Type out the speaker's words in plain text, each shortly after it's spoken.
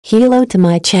Hello to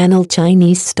my channel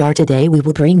Chinese Star. Today we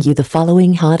will bring you the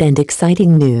following hot and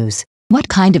exciting news. What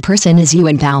kind of person is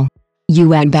Yuen Biao?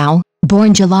 Yuen Biao,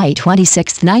 born July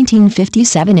 26,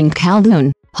 1957 in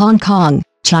Kowloon, Hong Kong,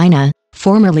 China,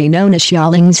 formerly known as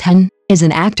Xiaoling's, is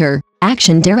an actor,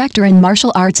 action director and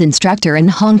martial arts instructor in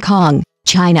Hong Kong,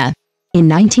 China. In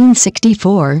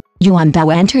 1964, Yuen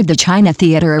Biao entered the China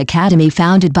Theatre Academy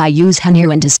founded by Yu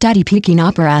Zhenyu to study Peking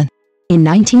opera. In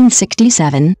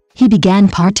 1967, he began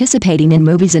participating in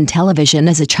movies and television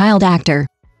as a child actor.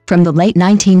 From the late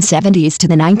 1970s to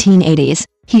the 1980s,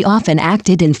 he often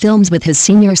acted in films with his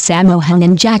senior Sammo Hung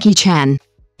and Jackie Chan.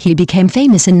 He became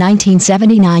famous in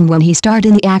 1979 when he starred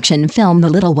in the action film The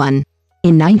Little One.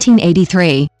 In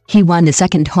 1983, he won the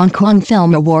second Hong Kong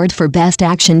Film Award for Best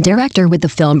Action Director with the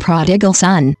film Prodigal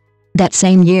Son. That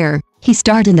same year, he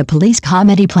starred in the police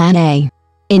comedy Plan A.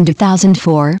 In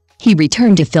 2004, he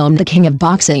returned to film The King of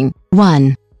Boxing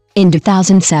 1. In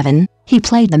 2007, he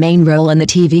played the main role in the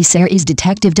TV series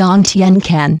Detective Dong Tien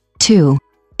Can 2.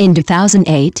 In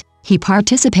 2008, he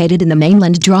participated in the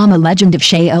mainland drama Legend of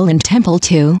Shaolin Temple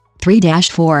 2,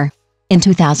 3-4. In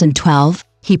 2012,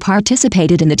 he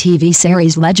participated in the TV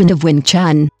series Legend of Wing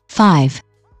Chun 5.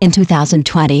 In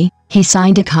 2020, he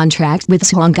signed a contract with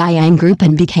Zhongyang Group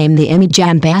and became the image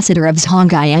ambassador of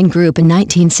Zhongyang Group in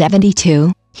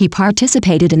 1972. He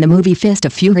participated in the movie Fist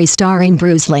of Fury starring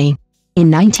Bruce Lee. In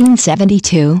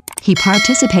 1972, he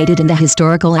participated in the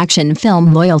historical action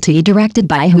film Loyalty directed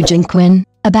by Hu Jingquin,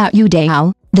 about Yuen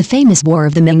Biao, the famous war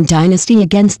of the Ming Dynasty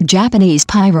against Japanese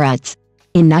pirates.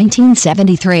 In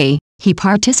 1973, he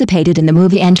participated in the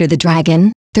movie Enter the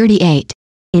Dragon 38.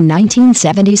 In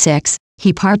 1976,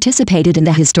 he participated in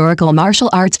the historical martial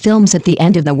arts films At the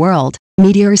End of the World,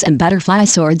 Meteors and Butterfly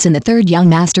Swords and the Third Young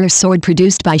Master Sword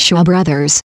produced by Shaw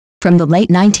Brothers. From the late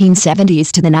 1970s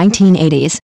to the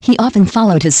 1980s, he often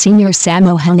followed his senior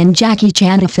Sammo Hung and Jackie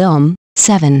Chan in film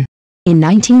 7. In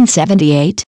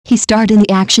 1978, he starred in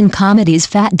the action comedies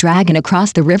Fat Dragon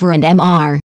Across the River and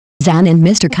M.R. Zan and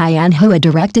Mr. Cayenne Hua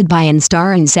directed by and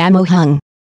starring Sammo Hung.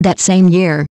 That same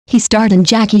year, he starred in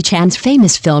Jackie Chan's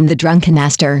famous film The Drunken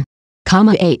Master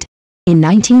 8. In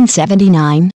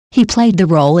 1979, he played the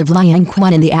role of Liang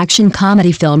Quan in the action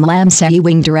comedy film Lam Sei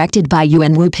Wing directed by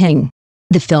Yuan Wu Ping.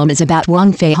 The film is about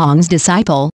Wang Fei Hong's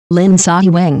disciple, Lin Sai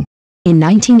Wing. In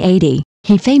 1980,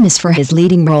 he famous for his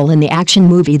leading role in the action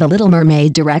movie The Little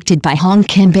Mermaid directed by Hong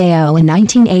Kim Bao. In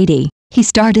 1980, he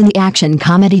starred in the action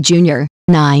comedy Junior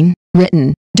 9,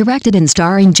 written, directed and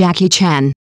starring Jackie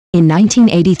Chan. In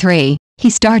 1983, he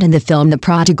starred in the film The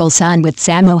Prodigal Son with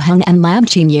Sammo Hung and Lam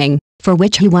Qingying, for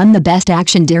which he won the Best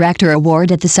Action Director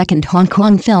Award at the second Hong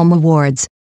Kong Film Awards.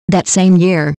 That same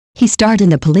year, he starred in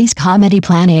the police comedy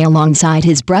Plan A alongside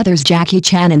his brothers Jackie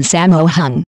Chan and Sammo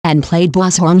Hung, and played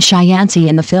Boss Hong Shianzi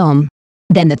in the film.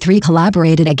 Then the three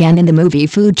collaborated again in the movie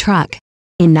Food Truck.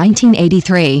 In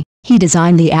 1983, he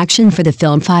designed the action for the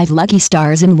film Five Lucky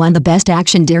Stars and won the Best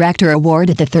Action Director Award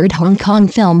at the third Hong Kong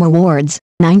Film Awards.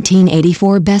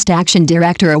 1984 Best Action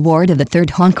Director Award of the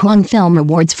third Hong Kong Film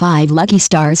Awards. Five Lucky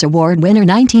Stars Award winner.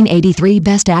 1983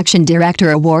 Best Action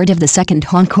Director Award of the second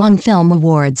Hong Kong Film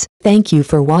Awards. Thank you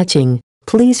for watching.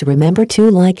 Please remember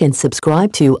to like and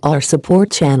subscribe to our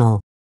support channel.